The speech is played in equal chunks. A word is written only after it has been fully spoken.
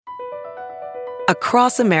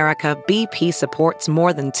Across America, BP supports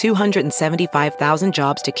more than 275,000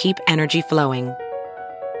 jobs to keep energy flowing.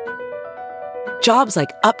 Jobs like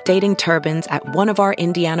updating turbines at one of our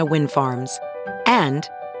Indiana wind farms and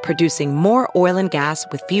producing more oil and gas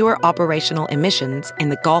with fewer operational emissions in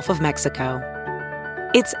the Gulf of Mexico.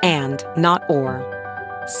 It's and, not or.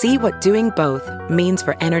 See what doing both means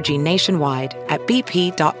for energy nationwide at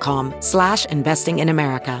bp.com/investing in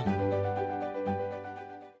America.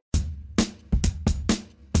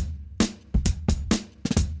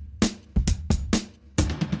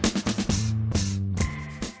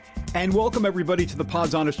 And welcome everybody to the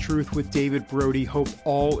Pod's Honest Truth with David Brody. Hope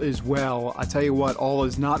all is well. I tell you what, all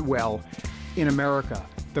is not well in America.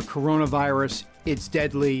 The coronavirus, it's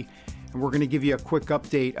deadly. And we're going to give you a quick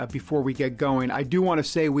update before we get going. I do want to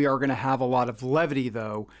say we are going to have a lot of levity,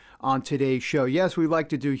 though, on today's show. Yes, we like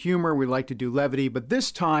to do humor, we like to do levity, but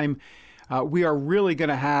this time we are really going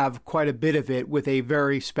to have quite a bit of it with a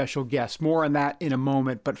very special guest. More on that in a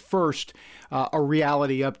moment. But first, a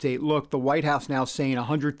reality update. Look, the White House now saying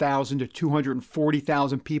 100,000 to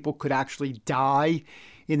 240,000 people could actually die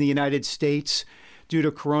in the United States due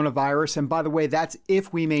to coronavirus. And by the way, that's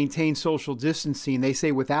if we maintain social distancing. They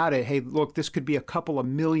say without it, hey, look, this could be a couple of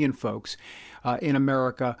million folks in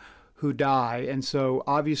America who die. And so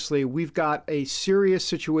obviously we've got a serious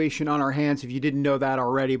situation on our hands, if you didn't know that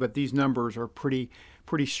already, but these numbers are pretty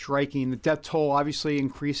striking. The death toll obviously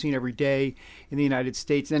increasing every day in the United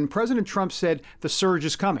States. And President Trump said the surge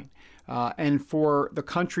is coming and for the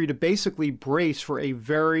country to basically brace for a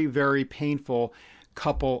very, very painful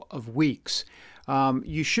couple of weeks.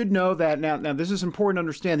 You should know that now this is important to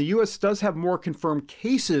understand. The U.S. does have more confirmed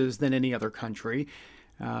cases than any other country.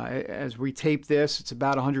 As we tape this, it's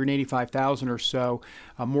about 185,000 or so.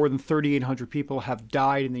 More than 3,800 people have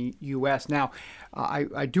died in the U.S. Now,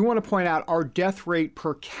 I do want to point out our death rate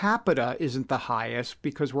per capita isn't the highest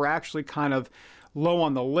because we're actually kind of low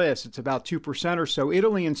on the list. It's about 2% or so.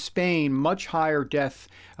 Italy and Spain, much higher death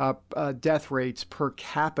rates per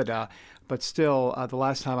capita. But still, the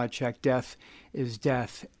last time I checked, death is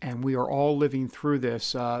death, and we are all living through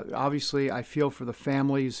this. Obviously, I feel for the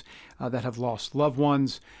families that have lost loved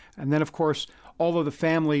ones, and then, of course, all of the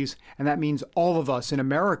families, and that means all of us in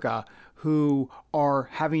America who are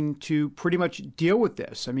having to pretty much deal with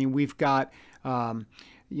this. I mean, we've got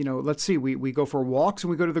let's see, we go for walks and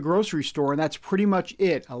we go to the grocery store, and that's pretty much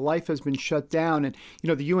it. Life has been shut down. And,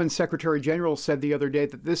 the UN Secretary General said the other day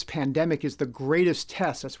that this pandemic is the greatest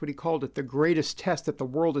test. That's what he called it, the greatest test that the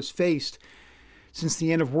world has faced since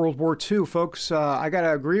the end of World War II. Folks, I got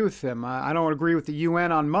to agree with him. I don't agree with the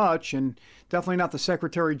UN on much, and definitely not the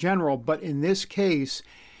Secretary General. But in this case,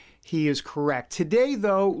 he is correct. Today,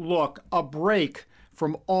 though, look, a break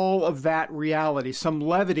from all of that reality, some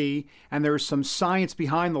levity, and there's some science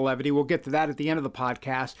behind the levity. We'll get to that at the end of the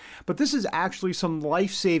podcast. But this is actually some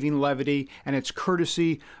life-saving levity, and it's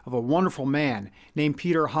courtesy of a wonderful man named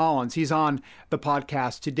Peter Hollens. He's on the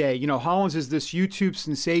podcast today. Hollens is this YouTube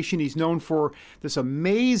sensation. He's known for this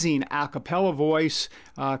amazing a cappella voice.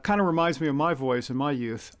 Kind of reminds me of my voice in my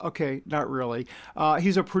youth. Okay, not really.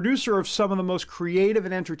 He's a producer of some of the most creative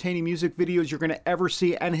and entertaining music videos you're going to ever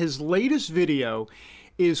see, and his latest video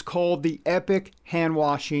is called the Epic Hand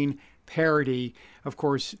Washing Parody, of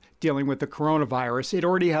course, dealing with the coronavirus. It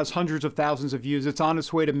already has hundreds of thousands of views. It's on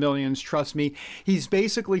its way to millions, trust me. He's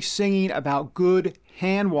basically singing about good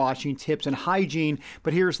hand washing tips and hygiene,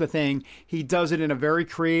 but here's the thing. He does it in a very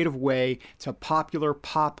creative way to popular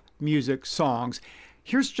pop music songs.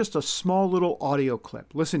 Here's just a small little audio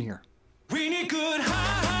clip. Listen here. We need good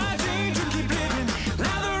hygiene to keep living.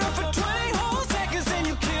 Lather up for 20 whole seconds and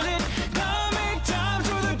you kill it. Gotta make time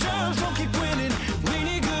so the germs don't keep winning. We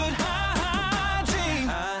need good hygiene.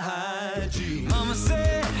 Hygiene. Mama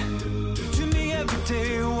said to me every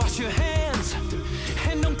day, wash your hands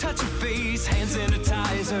and don't touch your face. Hand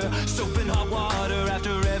sanitizer, soap and hot water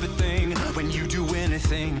after everything. When you do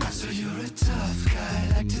anything. So you're a tough guy,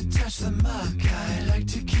 like to touch the mug guy, like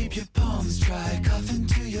to keep your palms dry, cough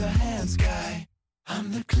into your hands guy.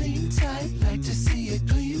 I'm the clean type, like to see it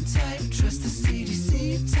clean type, trust the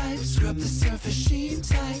CDC type, scrub the surface sheen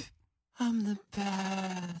type. I'm the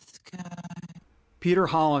bath guy. Peter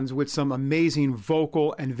Hollens with some amazing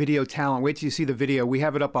vocal and video talent. Wait till you see the video. We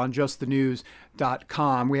have it up on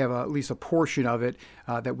justthenews.com. We have at least a portion of it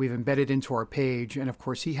that we've embedded into our page. And of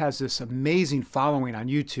course, he has this amazing following on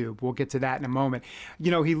YouTube. We'll get to that in a moment.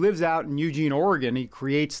 He lives out in Eugene, Oregon. He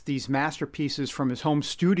creates these masterpieces from his home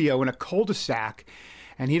studio in a cul-de-sac.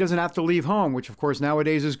 and he doesn't have to leave home, which of course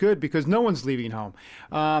nowadays is good because no one's leaving home.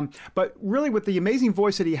 But really with the amazing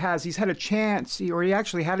voice that he has, he's had a chance, he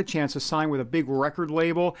actually had a chance to sign with a big record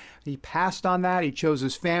label. He passed on that. He chose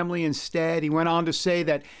his family instead. He went on to say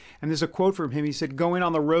that, and there's a quote from him, he said, "Going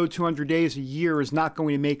on the road 200 days a year is not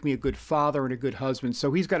going to make me a good father and a good husband."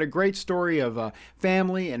 So he's got a great story of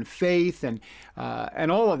family and faith and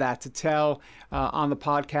all of that to tell on the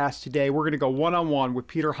podcast today. We're going to go one-on-one with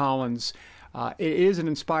Peter Hollens. It is an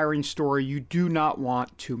inspiring story. You do not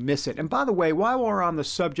want to miss it. And by the way, while we're on the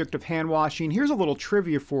subject of hand washing, here's a little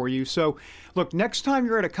trivia for you. So look, next time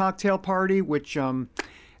you're at a cocktail party, which,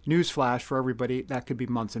 newsflash for everybody, that could be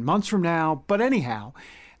months and months from now. But anyhow,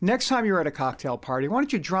 next time you're at a cocktail party, why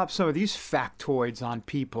don't you drop some of these factoids on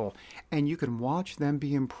people and you can watch them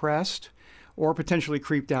be impressed or potentially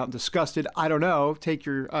creeped out and disgusted. I don't know. Take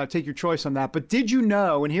your choice on that. But did you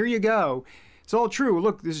know, and here you go, it's all true.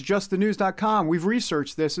 Look, this is justthenews.com. We've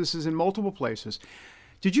researched this. This is in multiple places.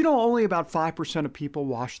 Did you know only about 5% of people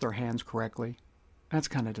wash their hands correctly? That's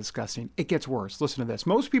kind of disgusting. It gets worse. Listen to this.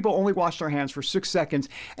 Most people only wash their hands for 6 seconds.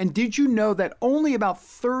 And did you know that only about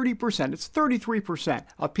 30%, it's 33%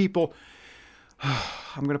 of people,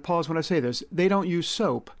 I'm going to pause when I say this, they don't use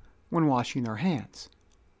soap when washing their hands.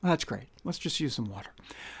 Well, that's great. Let's just use some water.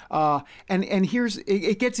 And here's,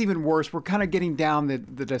 it gets even worse. We're kind of getting down the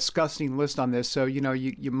disgusting list on this. So,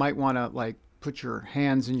 you might want to like put your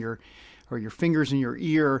hands in your fingers in your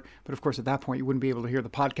ear. But of course, at that point, you wouldn't be able to hear the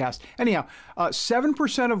podcast. Anyhow,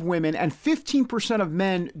 7% of women and 15% of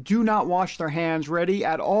men do not wash their hands ready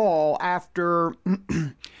at all after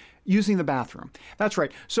using the bathroom. That's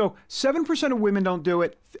right. So 7% of women don't do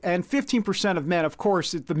it, and 15% of men, of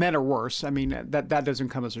course, the men are worse. I mean, that doesn't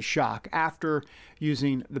come as a shock after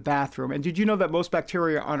using the bathroom. And did you know that most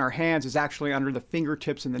bacteria on our hands is actually under the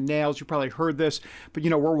fingertips and the nails? You probably heard this, but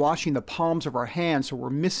we're washing the palms of our hands, so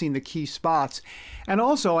we're missing the key spots. And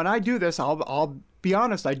also, and I do this, I'll be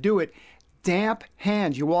honest, I do it, damp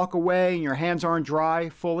hands. You walk away and your hands aren't dry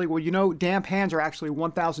fully. Well, damp hands are actually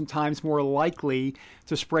 1,000 times more likely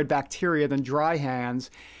to spread bacteria than dry hands.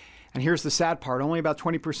 And here's the sad part. Only about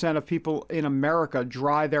 20% of people in America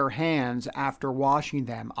dry their hands after washing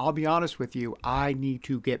them. I'll be honest with you, I need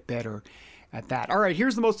to get better at that. All right,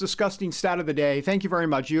 here's the most disgusting stat of the day. Thank you very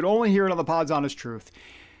much. You'd only hear it on the Pod's Honest Truth.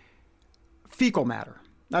 Fecal matter.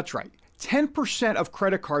 That's right. 10% of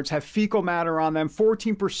credit cards have fecal matter on them,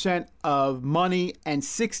 14% of money, and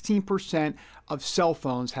 16% of cell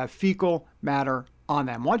phones have fecal matter on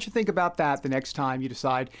them. Why don't you think about that the next time you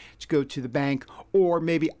decide to go to the bank or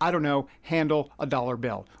maybe, handle a dollar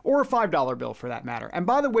bill or a $5 bill for that matter. And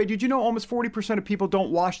by the way, did you know almost 40% of people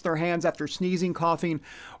don't wash their hands after sneezing, coughing,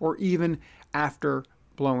 or even after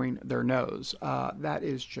blowing their nose? That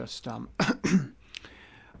is just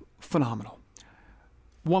phenomenal.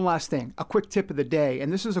 One last thing, a quick tip of the day,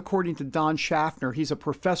 and this is according to Don Schaffner. He's a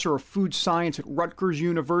professor of food science at Rutgers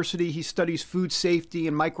University. He studies food safety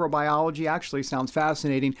and microbiology. Actually, sounds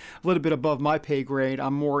fascinating. A little bit above my pay grade.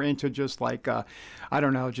 I'm more into just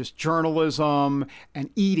just journalism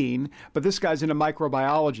and eating, but this guy's into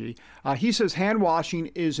microbiology. He says hand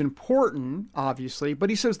washing is important, obviously,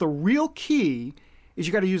 but he says the real key is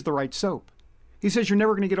you got to use the right soap. He says you're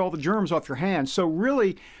never going to get all the germs off your hands. So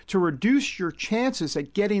really, to reduce your chances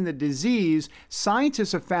at getting the disease,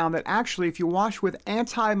 scientists have found that actually if you wash with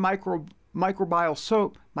antimicrobial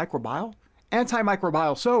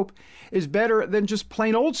soap is better than just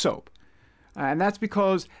plain old soap. And that's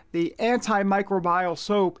because the antimicrobial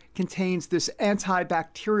soap contains this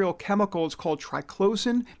antibacterial chemical. It's called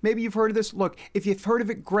triclosan. Maybe you've heard of this. Look, if you've heard of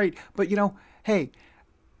it, great. But hey,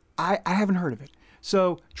 I haven't heard of it.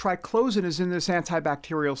 So triclosan is in this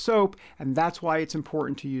antibacterial soap, and that's why it's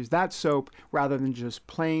important to use that soap rather than just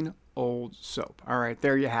plain old soap. All right,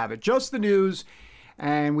 there you have it. Just the news.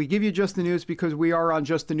 And we give you Just the News because we are on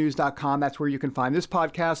justthenews.com. That's where you can find this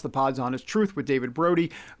podcast, The Pod's Honest Truth with David Brody.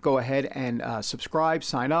 Go ahead and subscribe,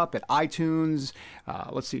 sign up at iTunes,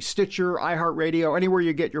 Stitcher, iHeartRadio, anywhere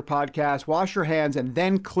you get your podcast. Wash your hands and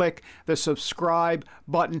then click the subscribe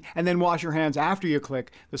button, and then wash your hands after you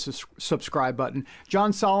click the subscribe button.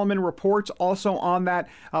 John Solomon reports also on that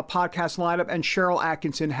podcast lineup, and Cheryl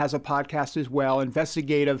Atkinson has a podcast as well,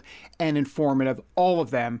 investigative and informative, all of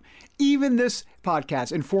them. Even this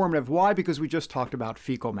podcast, informative. Why? Because we just talked about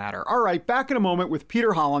fecal matter. All right, back in a moment with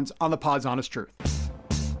Peter Hollens on the Pod's Honest Truth.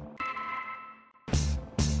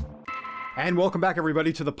 And welcome back,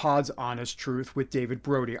 everybody, to the Pod's Honest Truth with David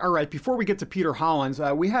Brody. All right, before we get to Peter Hollens,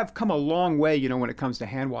 we have come a long way, when it comes to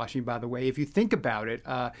hand washing, by the way. If you think about it,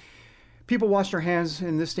 people wash their hands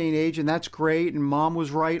in this day and age, and that's great, and mom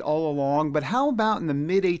was right all along. But how about in the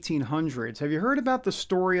mid-1800s? Have you heard about the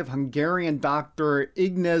story of Hungarian doctor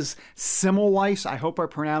Ignaz Semmelweis? I hope I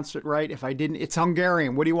pronounced it right. If I didn't, it's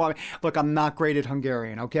Hungarian. What do you want? Look, I'm not great at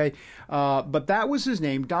Hungarian, okay? But that was his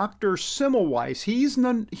name, Dr. Semmelweis.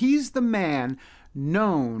 He's the man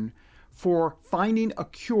known for finding a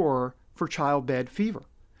cure for childbed fever.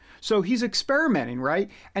 So he's experimenting, right?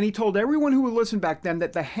 And he told everyone who would listen back then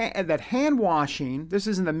that that hand washing, this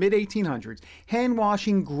is in the mid-1800s, hand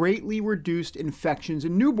washing greatly reduced infections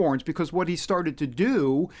in newborns, because what he started to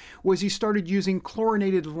do was he started using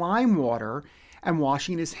chlorinated lime water and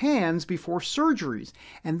washing his hands before surgeries.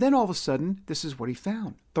 And then all of a sudden, this is what he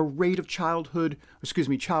found. The rate of childbed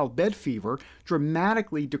fever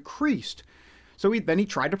dramatically decreased. So then he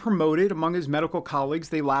tried to promote it among his medical colleagues.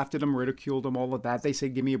 They laughed at him, ridiculed him, all of that. They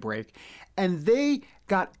said, give me a break. And they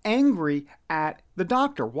got angry at the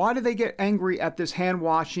doctor. Why did they get angry at this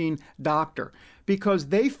hand-washing doctor? Because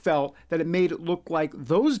they felt that it made it look like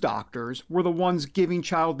those doctors were the ones giving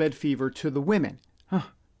childbed fever to the women. Huh.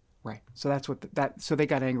 Right. So that's what so they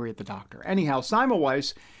got angry at the doctor. Anyhow,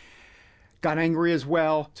 Semmelweis got angry as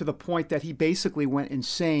well, to the point that he basically went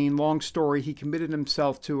insane. Long story, he committed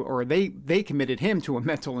himself to, or they committed him to a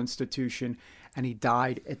mental institution, and he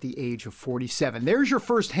died at the age of 47. There's your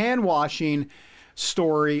first hand washing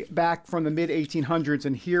story back from the mid-1800s,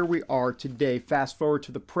 and here we are today. Fast forward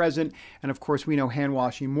to the present, and of course we know hand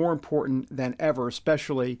washing more important than ever,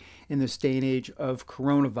 especially in this day and age of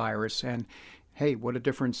coronavirus. And hey, what a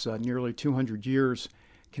difference nearly 200 years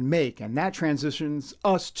can make. And that transitions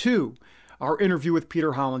us to our interview with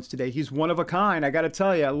Peter Hollens today. He's one of a kind. I got to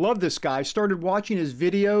tell you, I love this guy. Started watching his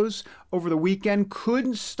videos over the weekend.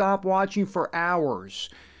 Couldn't stop watching for hours.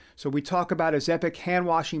 So we talk about his epic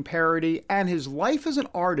hand-washing parody and his life as an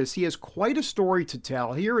artist. He has quite a story to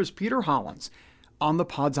tell. Here is Peter Hollens on The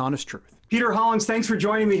Pod's Honest Truth. Peter Hollens, thanks for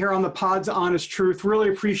joining me here on The Pod's Honest Truth. Really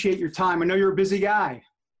appreciate your time. I know you're a busy guy.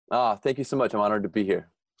 Thank you so much. I'm honored to be here.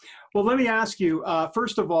 Well, let me ask you,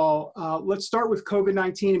 first of all, let's start with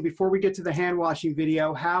COVID-19. And before we get to the hand washing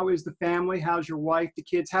video, how is the family? How's your wife, the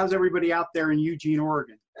kids? How's everybody out there in Eugene,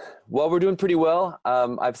 Oregon? Well, we're doing pretty well.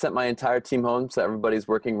 I've sent my entire team home, so everybody's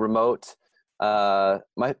working remote.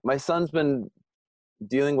 My son's been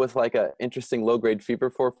dealing with like a interesting low-grade fever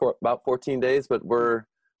for about 14 days, but we're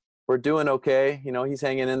doing okay. You know, he's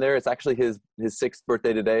hanging in there. It's actually his 6th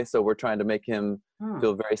birthday today, so we're trying to make him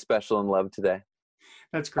feel very special and loved today.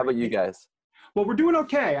 That's great. How about you guys? Well, we're doing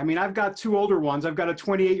okay. I mean, I've got 2 older ones. I've got a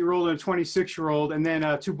 28-year-old and a 26-year-old, and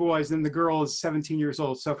then 2 boys. Then the girl is 17 years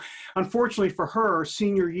old. So unfortunately for her,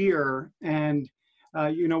 senior year, and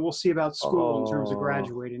we'll see about school in terms of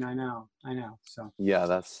graduating. I know. So yeah,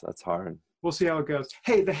 that's hard. We'll see how it goes.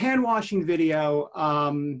 Hey, the hand washing video,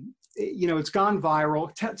 it's gone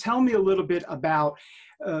viral. Tell me a little bit about,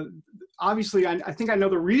 obviously, I think I know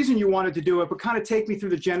the reason you wanted to do it, but kind of take me through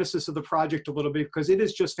the genesis of the project a little bit, because it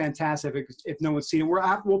is just fantastic if no one's seen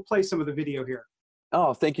it. We'll play some of the video here.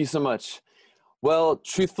 Oh, thank you so much. Well,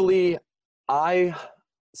 truthfully, I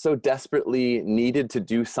so desperately needed to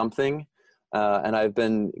do something, and I've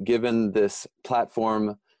been given this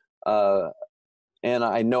platform, and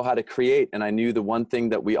I know how to create, and I knew the one thing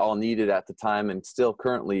that we all needed at the time and still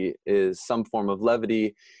currently is some form of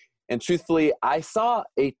levity. And truthfully, I saw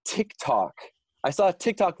a TikTok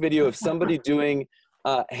video of somebody doing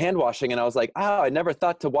hand washing, and I was like, I never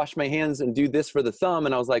thought to wash my hands and do this for the thumb.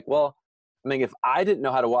 And I was like, well, I mean, if I didn't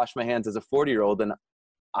know how to wash my hands as a 40-year-old, then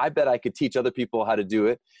I bet I could teach other people how to do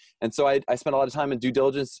it. And so I spent a lot of time in due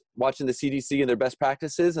diligence watching the CDC and their best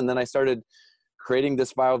practices, and then I started creating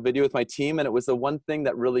this viral video with my team, and it was the one thing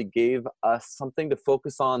that really gave us something to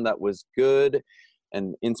focus on that was good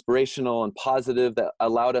and inspirational and positive, that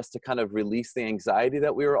allowed us to kind of release the anxiety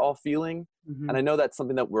that we were all feeling. Mm-hmm. And I know that's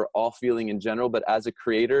something that we're all feeling in general, but as a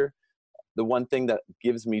creator, the one thing that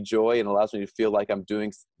gives me joy and allows me to feel like I'm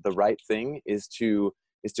doing the right thing is to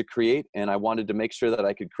create. And I wanted to make sure that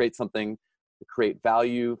I could create something to create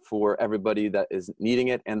value for everybody that is needing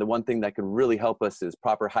it. And the one thing that can really help us is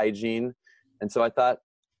proper hygiene. And so I thought,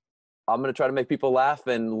 I'm going to try to make people laugh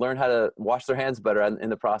and learn how to wash their hands better in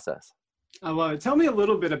the process. I love it. Tell me a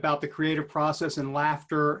little bit about the creative process and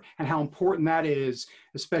laughter and how important that is,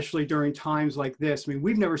 especially during times like this. I mean,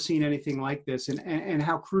 we've never seen anything like this, and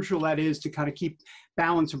how crucial that is to kind of keep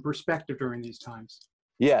balance and perspective during these times.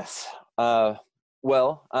 Yes. I'll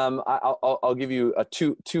give you a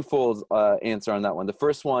twofold answer on that one. The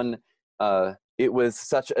first one, it was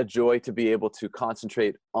such a joy to be able to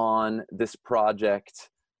concentrate on this project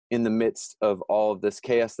in the midst of all of this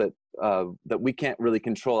chaos that that we can't really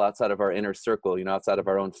control outside of our inner circle, you know, outside of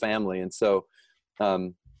our own family. And so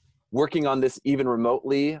working on this even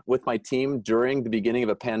remotely with my team during the beginning of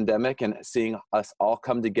a pandemic and seeing us all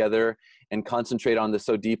come together and concentrate on this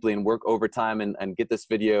so deeply and work overtime and get this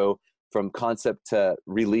video from concept to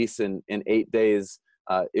release in 8 days,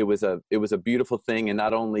 it was a beautiful thing, and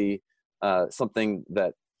not only something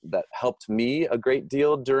that helped me a great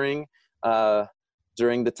deal during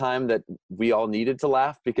the time that we all needed to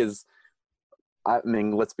laugh, because I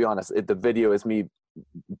mean, let's be honest, the video is me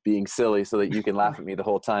being silly so that you can laugh at me the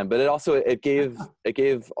whole time, but it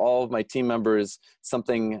gave all of my team members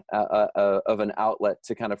something of an outlet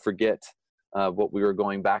to kind of forget what we were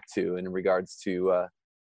going back to in regards to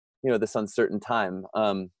you know, this uncertain time.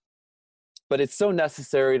 But it's so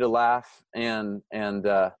necessary to laugh, and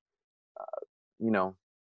you know,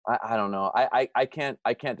 I don't know. I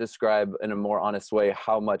can't describe in a more honest way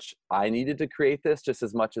how much I needed to create this, just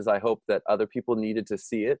as much as I hope that other people needed to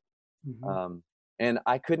see it. Mm-hmm. And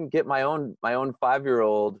I couldn't get my own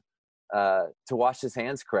 5-year-old to wash his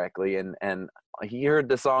hands correctly, and he heard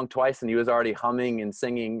the song twice and he was already humming and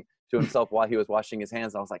singing to himself while he was washing his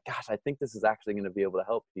hands. And I was like, gosh, I think this is actually going to be able to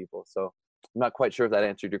help people. So I'm not quite sure if that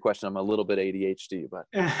answered your question. I'm a little bit ADHD, but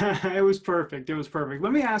it was perfect. It was perfect.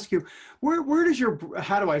 Let me ask you, where does your,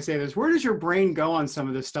 how do I say this? Where does your brain go on some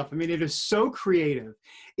of this stuff? I mean, it is so creative.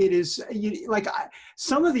 It is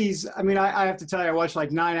some of these, I mean, I have to tell you, I watched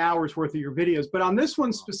like 9 hours worth of your videos, but on this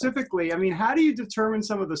one specifically, I mean, how do you determine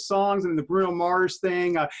some of the songs and the Bruno Mars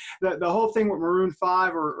thing, the whole thing with Maroon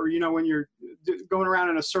 5, or, you know, when you're going around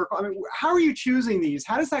in a circle? I mean, how are you choosing these?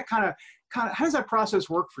 How does that how does that process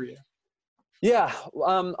work for you? Yeah,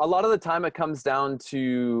 a lot of the time it comes down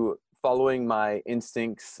to following my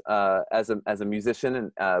instincts as a musician,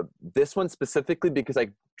 and this one specifically because I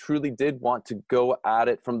truly did want to go at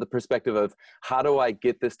it from the perspective of how do I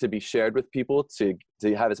get this to be shared with people, to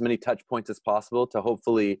have as many touch points as possible, to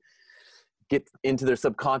hopefully get into their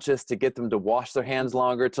subconscious, to get them to wash their hands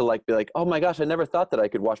longer, to like be like, oh my gosh, I never thought that I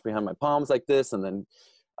could wash behind my palms like this. And then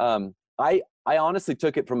I honestly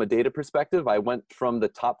took it from a data perspective. I went from the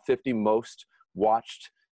top 50 most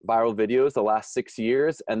watched viral videos the last 6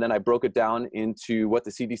 years, and then I broke it down into what the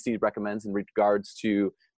CDC recommends in regards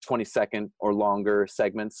to 20-second or longer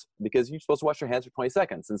segments, because you're supposed to wash your hands for 20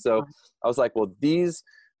 seconds. And so I was like, well, these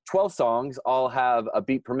 12 songs all have a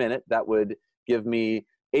beat per minute. That would give me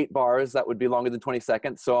 8 bars. That would be longer than 20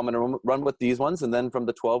 seconds. So I'm going to run with these ones. And then from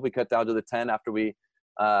the 12, we cut down to the 10 after we,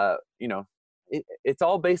 you know, it's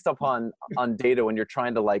all based upon on data when you're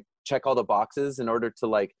trying to like check all the boxes in order to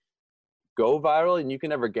like go viral, and you can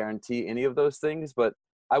never guarantee any of those things. But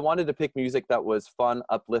I wanted to pick music that was fun,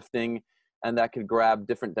 uplifting, and that could grab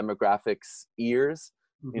different demographics' ears,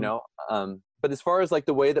 you know. But as far as like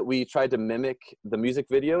the way that we tried to mimic the music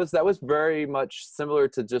videos, that was very much similar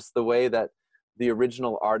to just the way that the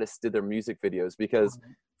original artists did their music videos. Because,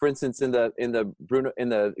 for instance, in the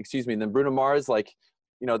Bruno Mars, like,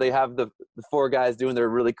 you know, they have the 4 guys doing their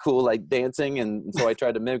really cool like dancing, and so I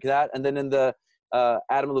tried to mimic that. And then in the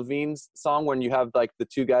Adam Levine's song, when you have like the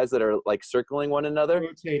 2 guys that are like circling one another,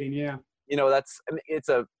 Rotating, yeah. You know, that's, I mean, it's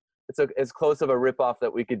as close of a ripoff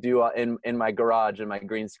that we could do in my garage and my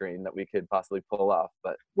green screen that we could possibly pull off.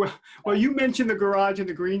 But well, you mentioned the garage and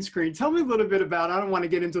the green screen. Tell me a little bit about, I don't want to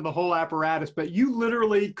get into the whole apparatus, but you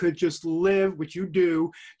literally could just live, which you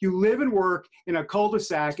do. You live and work in a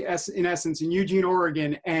cul-de-sac, in essence, in Eugene,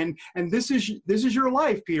 Oregon, and this is your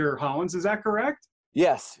life, Peter Hollens. Is that correct?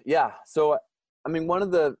 Yes. Yeah. So I mean, one of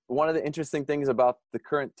the interesting things about the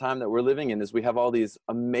current time that we're living in is we have all these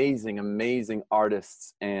amazing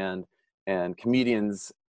artists and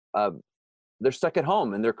comedians. They're stuck at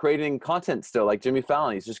home and they're creating content still. Like Jimmy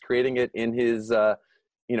Fallon, he's just creating it in his,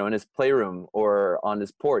 you know, in his playroom or on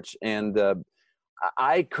his porch. And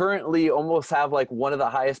I currently almost have like one of the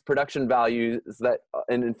highest production values that,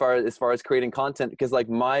 and as far as creating content, because like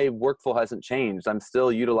my workflow hasn't changed. I'm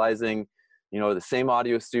still utilizing, you know, the same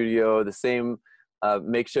audio studio, the same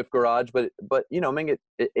makeshift garage, but you know,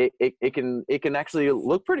 it can actually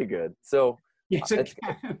look pretty good. So yes, it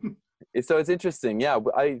can. So it's interesting. Yeah,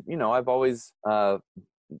 I've always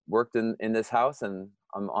worked in this house, and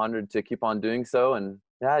I'm honored to keep on doing so. And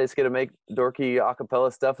yeah, I just get to make dorky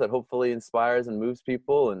acapella stuff that hopefully inspires and moves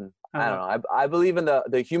people. And I don't know. I believe in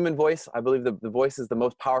the human voice. I believe the voice is the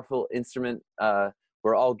most powerful instrument.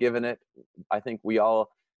 We're all given it. I think we all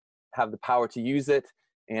have the power to use it,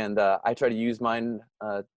 and I try to use mine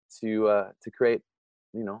to create,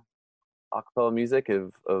 you know, acapella music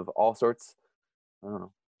of all sorts. I don't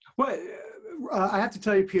know. What I have to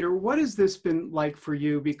tell you, Peter, what has this been like for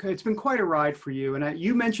you? Because it's been quite a ride for you. And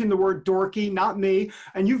you mentioned the word dorky, not me,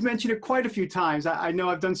 and you've mentioned it quite a few times. I know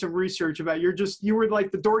I've done some research about you were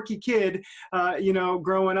like the dorky kid,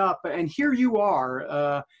 growing up, and here you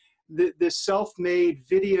are. This self-made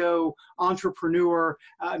video entrepreneur.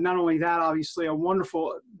 Not only that, obviously,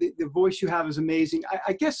 the voice you have is amazing.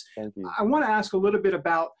 I guess Thank you. I want to ask a little bit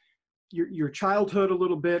about your childhood a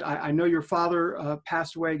little bit. I know your father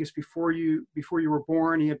passed away, I guess, before you were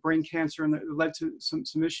born. He had brain cancer, and it led to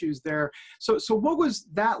some issues there. So what was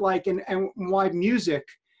that like, and why music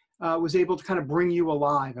was able to kind of bring you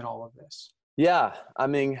alive in all of this? Yeah, I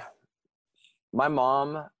mean, my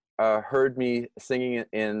mom heard me singing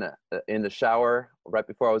in the shower right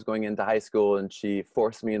before I was going into high school, and she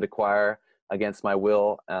forced me into choir against my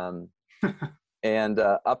will. And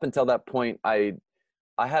up until that point,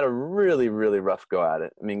 I had a really, really rough go at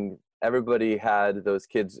it. I mean, everybody had those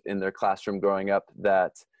kids in their classroom growing up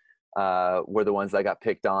that were the ones that got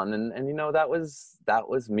picked on. And that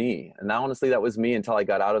was me. And honestly, that was me until I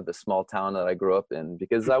got out of the small town that I grew up in,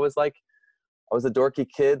 because I was a dorky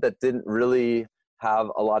kid that didn't really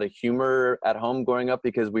have a lot of humor at home growing up,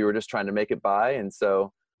 because we were just trying to make it by. And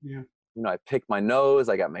so, Yeah. I picked my nose,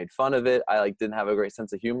 I got made fun of it. I didn't have a great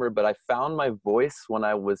sense of humor, but I found my voice when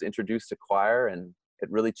I was introduced to choir, and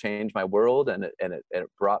it really changed my world, and it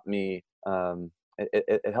brought me,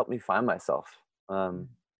 it helped me find myself.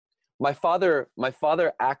 My father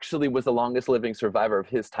actually was the longest living survivor of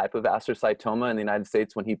his type of astrocytoma in the United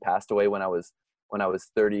States when he passed away when I was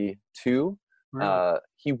 32. Really?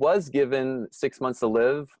 He was given 6 months to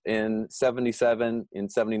live in 77, in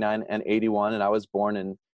 79, and 81, and I was born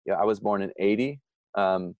in 80.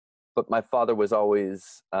 But my father was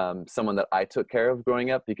always someone that I took care of growing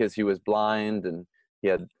up, because he was blind, and he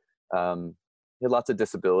had lots of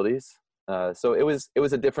disabilities. So it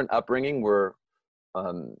was a different upbringing where,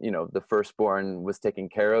 the firstborn was taking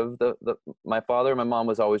care of my father. My mom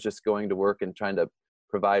was always just going to work and trying to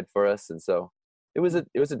provide for us. And so it was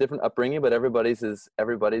a different upbringing, but everybody's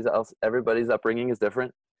upbringing is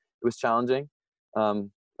different. It was challenging.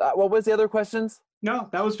 What was the other questions? No,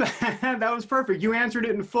 that was that was perfect. You answered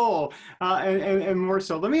it in full, and more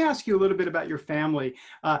so. Let me ask you a little bit about your family,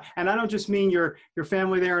 and I don't just mean your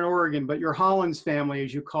family there in Oregon, but your Hollens family,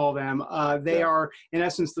 as you call them. They are, in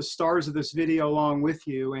essence, the stars of this video along with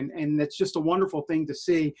you, and it's just a wonderful thing to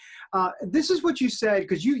see. This is what you said,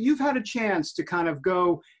 because you've had a chance to kind of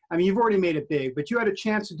go. I mean, you've already made it big, but you had a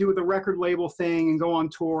chance to do the record label thing and go on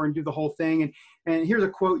tour and do the whole thing. And here's a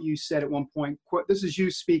quote you said at one point. Quote, this is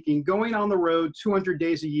you speaking: "Going on the road 200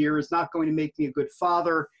 days a year is not going to make me a good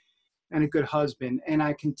father and a good husband." And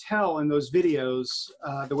I can tell in those videos,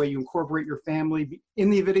 the way you incorporate your family in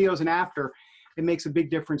the videos and after, it makes a big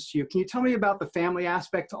difference to you. Can you tell me about the family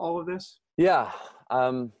aspect to all of this? Yeah.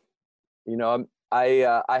 I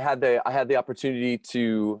had the opportunity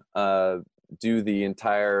to do the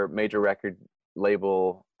entire major record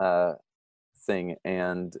label thing,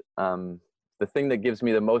 and the thing that gives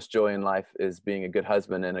me the most joy in life is being a good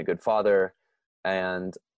husband and a good father,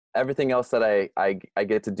 and everything else that I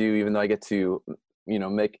get to do, even though I get to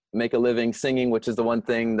make a living singing, which is the one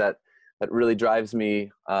thing that really drives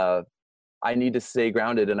me. I need to stay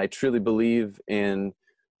grounded, and I truly believe in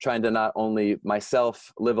trying to not only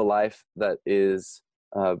myself live a life that is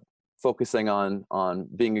focusing on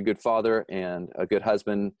being a good father and a good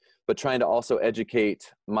husband, but trying to also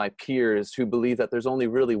educate my peers who believe that there's only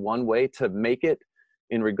really one way to make it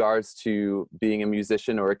in regards to being a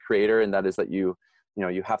musician or a creator, and that is that you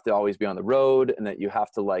have to always be on the road, and that you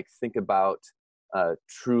have to think about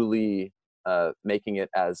truly making it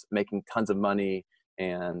as making tons of money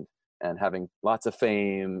and having lots of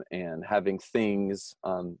fame and having things,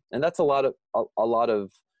 and that's a lot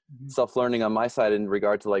of self-learning on my side in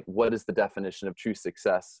regard to what is the definition of true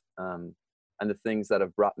success, and the things that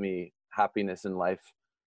have brought me happiness in life.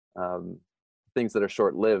 Things that are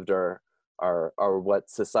short-lived are what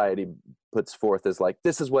society puts forth as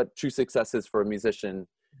this is what true success is for a musician.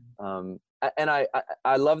 And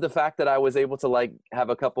I love the fact that I was able to have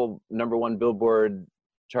a couple #1 Billboard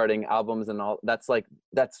charting albums and all. That's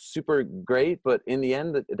super great, but in the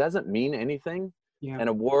end, it doesn't mean anything. Yeah. And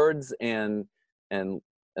awards and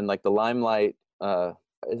the limelight,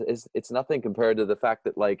 it's nothing compared to the fact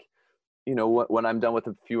that when I'm done with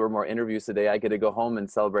a few or more interviews today, I get to go home and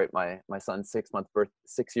celebrate my son's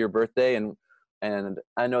 6-year birthday. And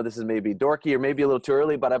I know this is maybe dorky or maybe a little too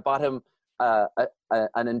early, but I bought him a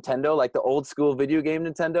Nintendo, the old school video game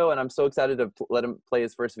Nintendo. And I'm so excited to let him play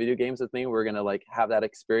his first video games with me. We're going to have that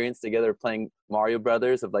experience together, playing Mario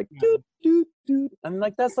Brothers of doot, doot, doot. I'm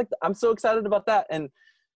I'm so excited about that. And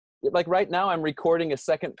like right now I'm recording a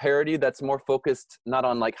second parody that's more focused not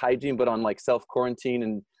on like hygiene, but on like self-quarantine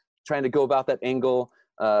and trying to go about that angle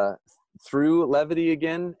through levity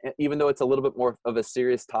again, even though it's a little bit more of a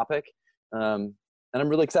serious topic. And I'm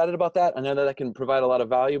really excited about that. I know that I can provide a lot of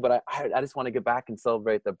value, but I just want to get back and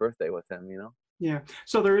celebrate the birthday with him, you know? Yeah.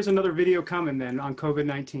 So there is another video coming then on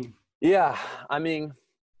COVID-19. Yeah. I mean,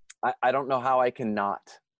 I don't know how I can not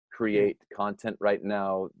create content right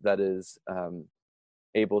now that is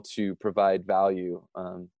able to provide value.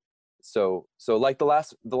 So like the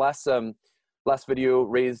last video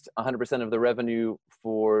raised 100% of the revenue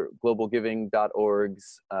for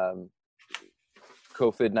globalgiving.org's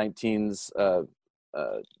COVID-19's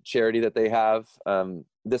charity that they have.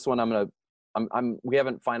 This one we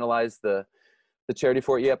haven't finalized the charity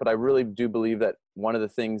for it yet, but I really do believe that one of the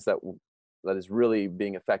things that is really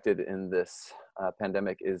being affected in this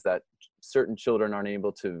pandemic is that certain children aren't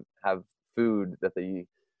able to have food that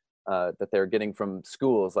they're getting from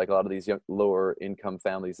schools, like a lot of these lower income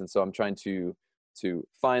families. And so I'm trying to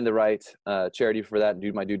find the right charity for that and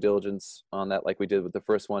do my due diligence on that, like we did with the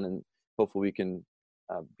first one, and hopefully we can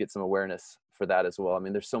get some awareness for that as well. I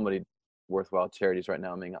mean, there's so many worthwhile charities right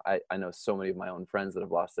now. I mean, I know so many of my own friends that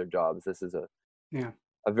have lost their jobs. This is a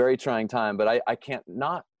very trying time, but I can't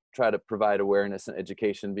not try to provide awareness and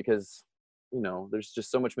education because, you know, there's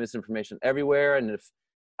just so much misinformation everywhere. And if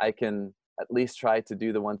I can at least try to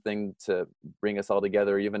do the one thing to bring us all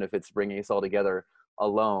together, even if it's bringing us all together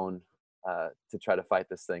alone, to try to fight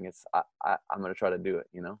this thing, I'm going to try to do it,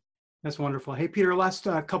 you know? That's wonderful. Hey, Peter, last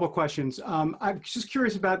couple questions. I'm just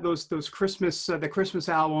curious about those Christmas, the Christmas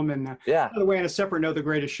album, and by the way, on a separate note, The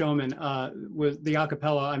Greatest Showman was the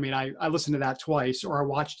acapella. I mean, I listened to that twice, or I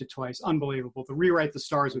watched it twice. Unbelievable. The Rewrite the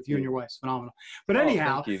Stars with you and your wife, phenomenal. But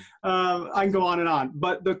anyhow, I can go on and on.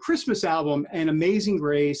 But the Christmas album and Amazing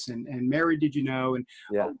Grace and Mary Did You Know, and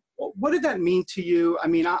what did that mean to you? I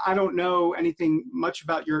mean, I don't know anything much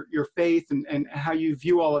about your faith and how you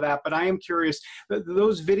view all of that, but I am curious.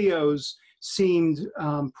 Those videos seemed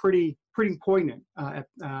pretty poignant, and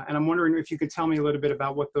I'm wondering if you could tell me a little bit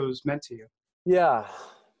about what those meant to you. Yeah,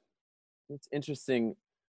 it's interesting.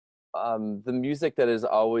 The music that has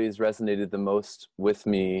always resonated the most with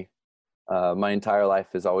me my entire life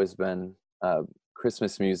has always been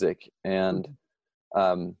Christmas music, and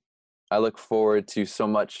I look forward to so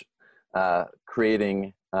much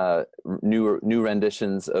creating new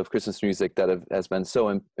renditions of Christmas music that has been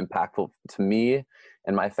so impactful to me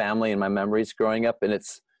and my family and my memories growing up. And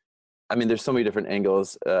I mean, there's so many different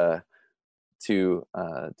angles to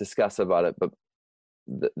discuss about it, but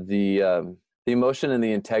the emotion and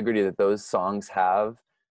the integrity that those songs have,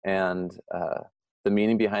 and the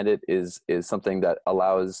meaning behind it is something that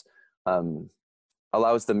allows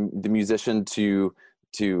the musician to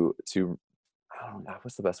I don't know,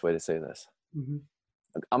 what's the best way to say this?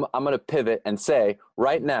 I'm going to pivot and say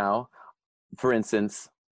right now, for instance,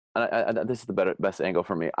 this is the best angle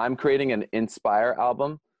for me. I'm creating an Inspire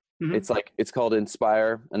album. It's called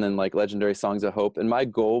Inspire, and then like Legendary Songs of Hope. And my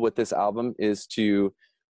goal with this album is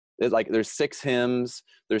there's 6 hymns,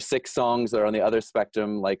 there's 6 songs that are on the other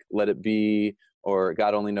spectrum, like Let It Be or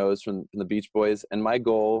God Only Knows from the Beach Boys. And my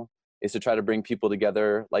goal is to try to bring people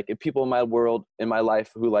together, like people in my world, in my life,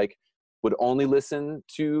 who like would only listen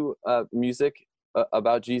to music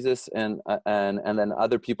about Jesus, and then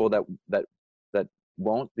other people that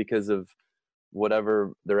won't because of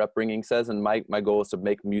whatever their upbringing says. And my goal is to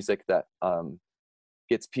make music that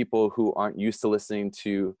gets people who aren't used to listening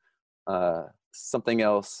to something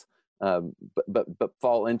else, but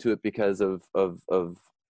fall into it because of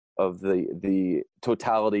the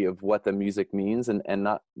totality of what the music means, and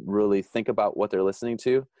not really think about what they're listening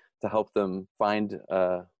to help them find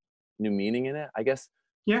new meaning in it, I guess.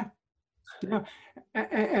 Yeah.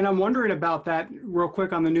 And I'm wondering about that real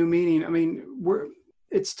quick on the new meaning. I mean,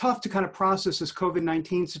 it's tough to kind of process this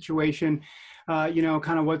COVID-19 situation,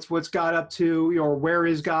 kind of what's God up to, or where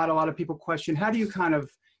is God? A lot of people question. How do you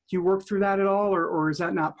work through that at all, or is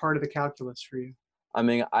that not part of the calculus for you? I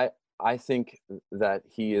mean, I think that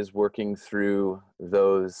he is working through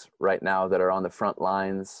those right now that are on the front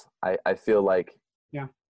lines. I feel like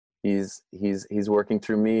he's working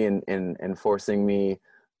through me and forcing me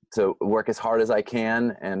to work as hard as I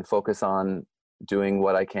can and focus on doing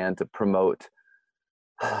what I can to promote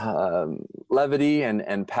levity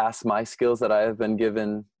and pass my skills that I have been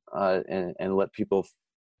given, and let people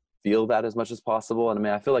feel that as much as possible. And I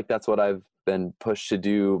mean, I feel like that's what I've been pushed to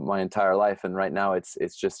do my entire life. And right now it's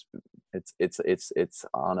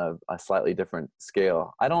on a slightly different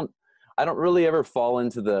scale. I don't really ever fall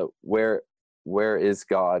into the where where is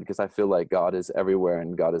God? Because I feel like God is everywhere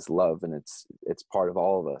and God is love, and it's part of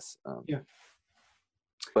all of us.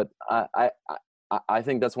 But I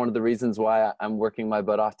think that's one of the reasons why I'm working my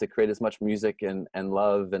butt off to create as much music and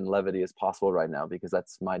love and levity as possible right now, because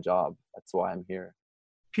that's my job. That's why I'm here.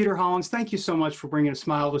 Peter Hollens, thank you so much for bringing a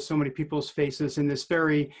smile to so many people's faces in this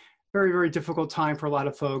very, very, very difficult time for a lot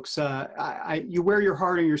of folks. You wear your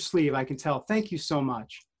heart on your sleeve, I can tell. Thank you so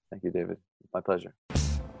much. Thank you, David. My pleasure.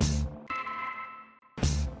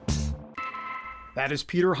 That is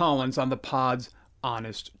Peter Hollens on the Pod's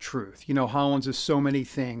Honest Truth. You know, Hollens is so many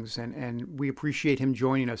things, and we appreciate him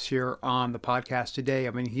joining us here on the podcast today.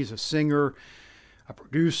 I mean, he's a singer, a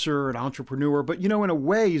producer, an entrepreneur, but, you know, in a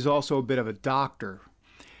way, he's also a bit of a doctor.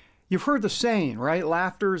 You've heard the saying, right?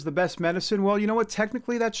 Laughter is the best medicine. Well, you know what?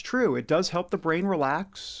 Technically, that's true. It does help the brain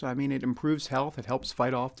relax. I mean, it improves health. It helps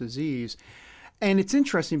fight off disease. And it's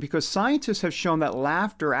interesting because scientists have shown that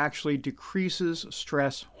laughter actually decreases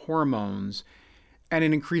stress hormones, and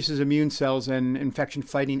it increases immune cells and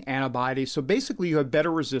infection-fighting antibodies. So basically, you have better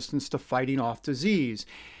resistance to fighting off disease.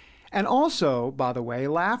 And also, by the way,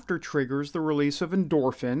 laughter triggers the release of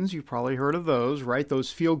endorphins. You've probably heard of those, right? Those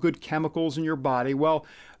feel-good chemicals in your body. Well,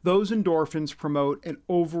 those endorphins promote an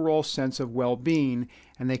overall sense of well-being,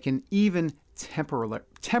 and they can even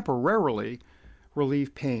temporarily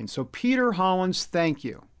relieve pain. So Peter Hollens, thank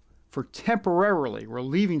you for temporarily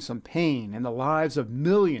relieving some pain in the lives of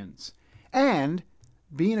millions and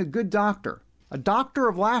being a good doctor, a doctor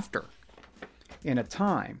of laughter, in a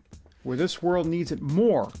time where this world needs it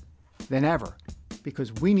more than ever,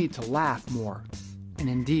 because we need to laugh more. And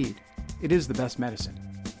indeed, it is the best medicine.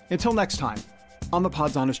 Until next time, on the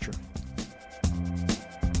Pod's Honest Truth.